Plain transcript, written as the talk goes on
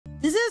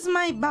is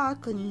my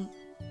balcony.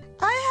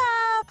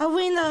 I have a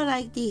window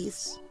like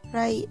this,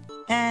 right?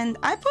 And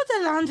I put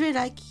the laundry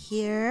like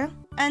here,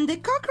 and the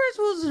cockroach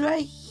was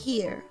right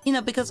here. You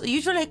know, because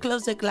usually I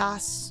close the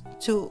glass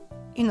to,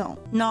 you know,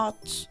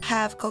 not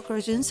have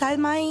cockroach inside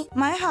my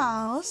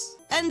house.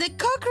 And the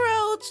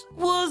cockroach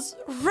was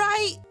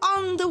right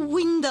on the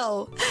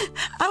window.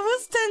 I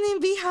was standing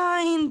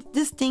behind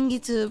this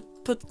thingy to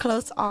put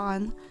clothes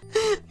on,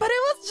 but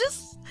it was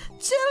just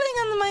chilling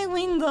on my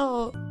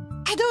window.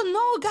 I don't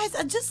know, guys.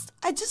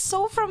 I just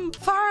saw from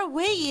far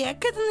away. I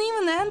couldn't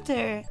even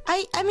enter.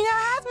 I mean,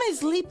 I had my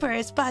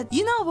slippers, but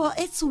you know what?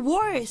 It's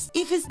worse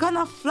if it's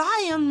gonna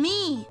fly on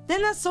me.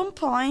 Then at some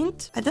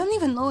point, I don't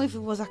even know if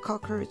it was a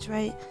cockroach,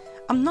 right?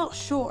 I'm not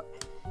sure.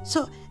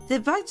 So the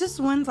bag just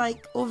went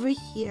like over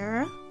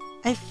here,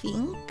 I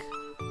think.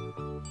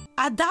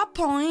 At that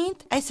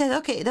point, I said,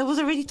 okay, that was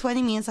already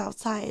 20 minutes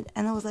outside.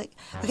 And I was like,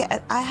 okay,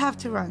 I have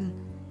to run.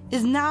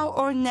 It's now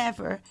or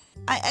never.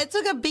 I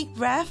took a big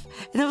breath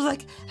and I was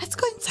like, let's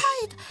go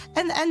inside.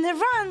 And I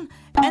ran.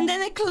 And then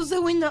I closed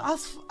the window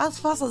as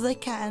fast as I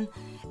can.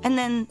 And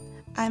then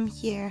I'm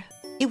here.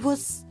 It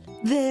was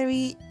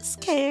very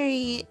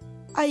scary.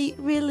 I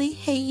really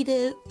hate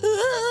it.